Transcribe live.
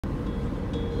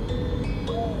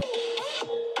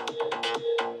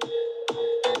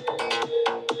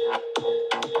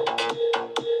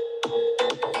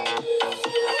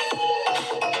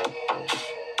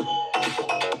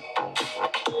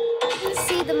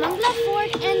Mangla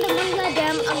Fort and the Mangla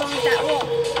Dam along that wall.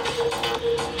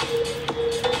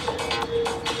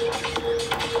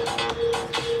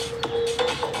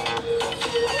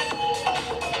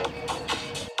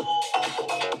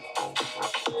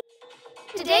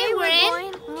 Today we're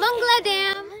in Mangla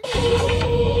Dam.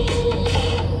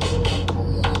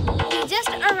 We just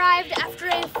arrived after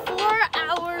a 4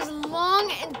 hours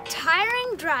long and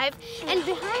tiring drive, and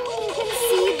behind me you can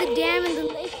see the dam and the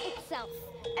lake itself.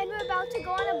 And we're about to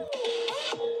go on a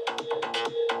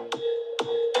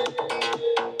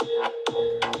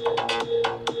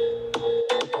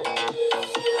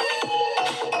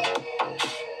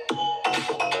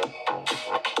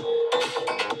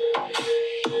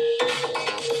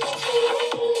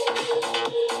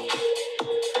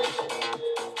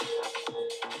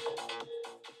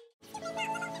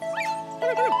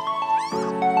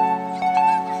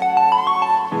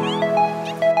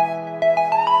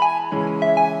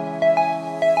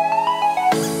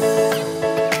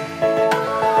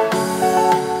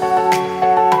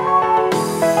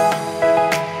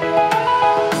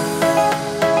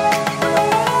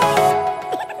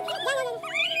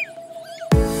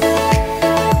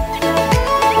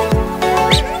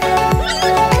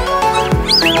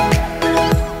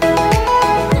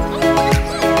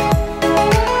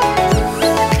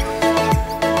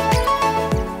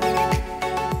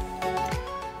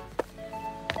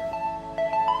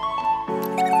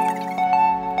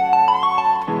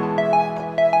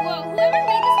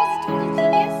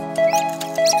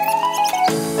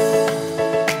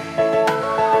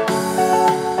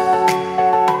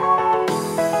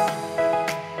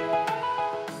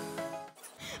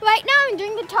Right now I'm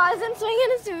doing the Tarzan swing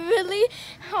and it's really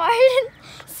hard and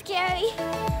scary.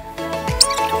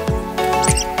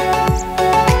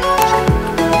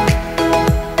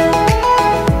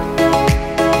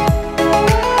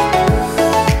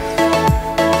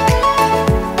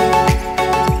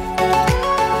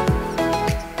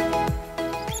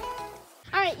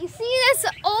 Alright, you see this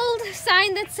old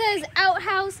sign that says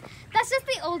outhouse? That's just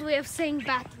the old way of saying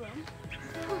bathroom.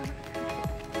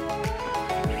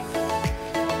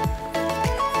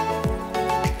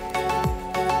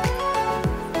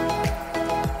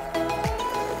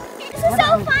 So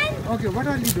fun. Okay, what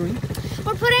are you doing?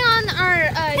 We're putting on our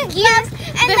gloves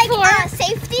and before. like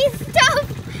safety stuff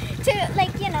to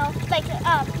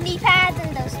knee pads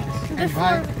and those things.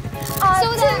 Before.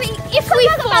 So that if we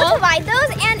fall, about to ride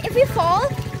those, and if we fall,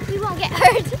 we won't get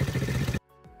hurt.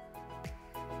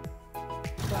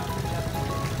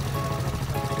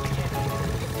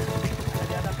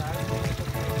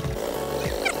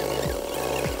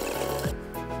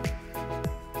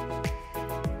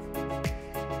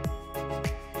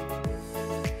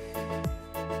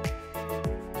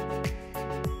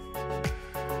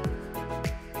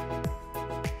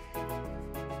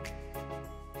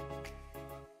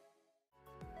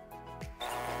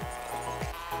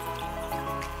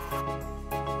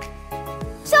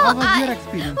 How was your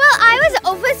experience? Well, I was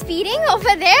over speeding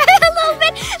over there a little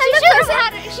bit,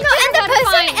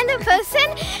 and the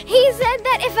person, he said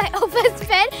that if I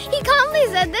oversped, he calmly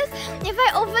said this, if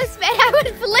I oversped, I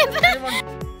would flip.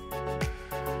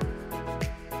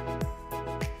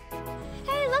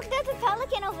 Hey, look, there's a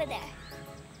pelican over there.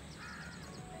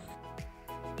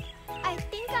 I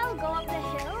think I'll go up the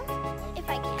hill if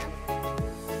I can.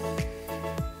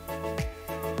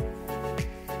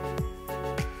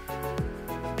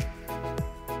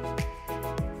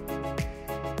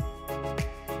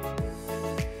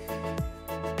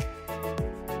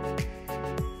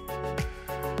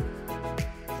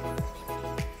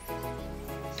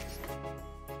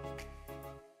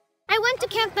 I went to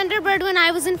Camp Thunderbird when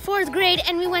I was in 4th grade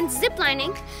and we went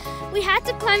ziplining. We had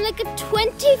to climb like a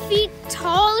 20 feet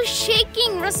tall,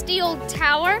 shaking, rusty old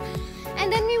tower. And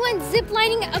then we went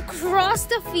ziplining across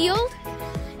the field.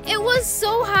 It was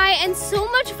so high and so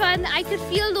much fun. I could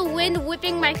feel the wind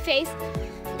whipping my face.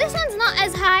 This one's not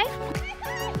as high.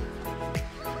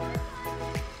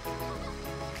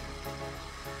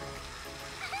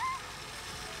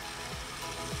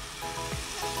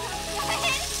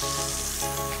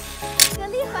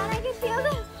 Really fun, I can feel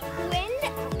the wind.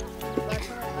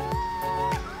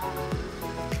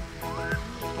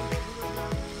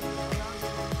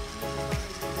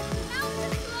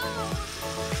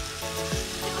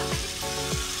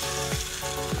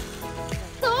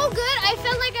 So good, I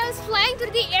felt like I was flying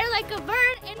through the air like a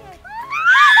bird. And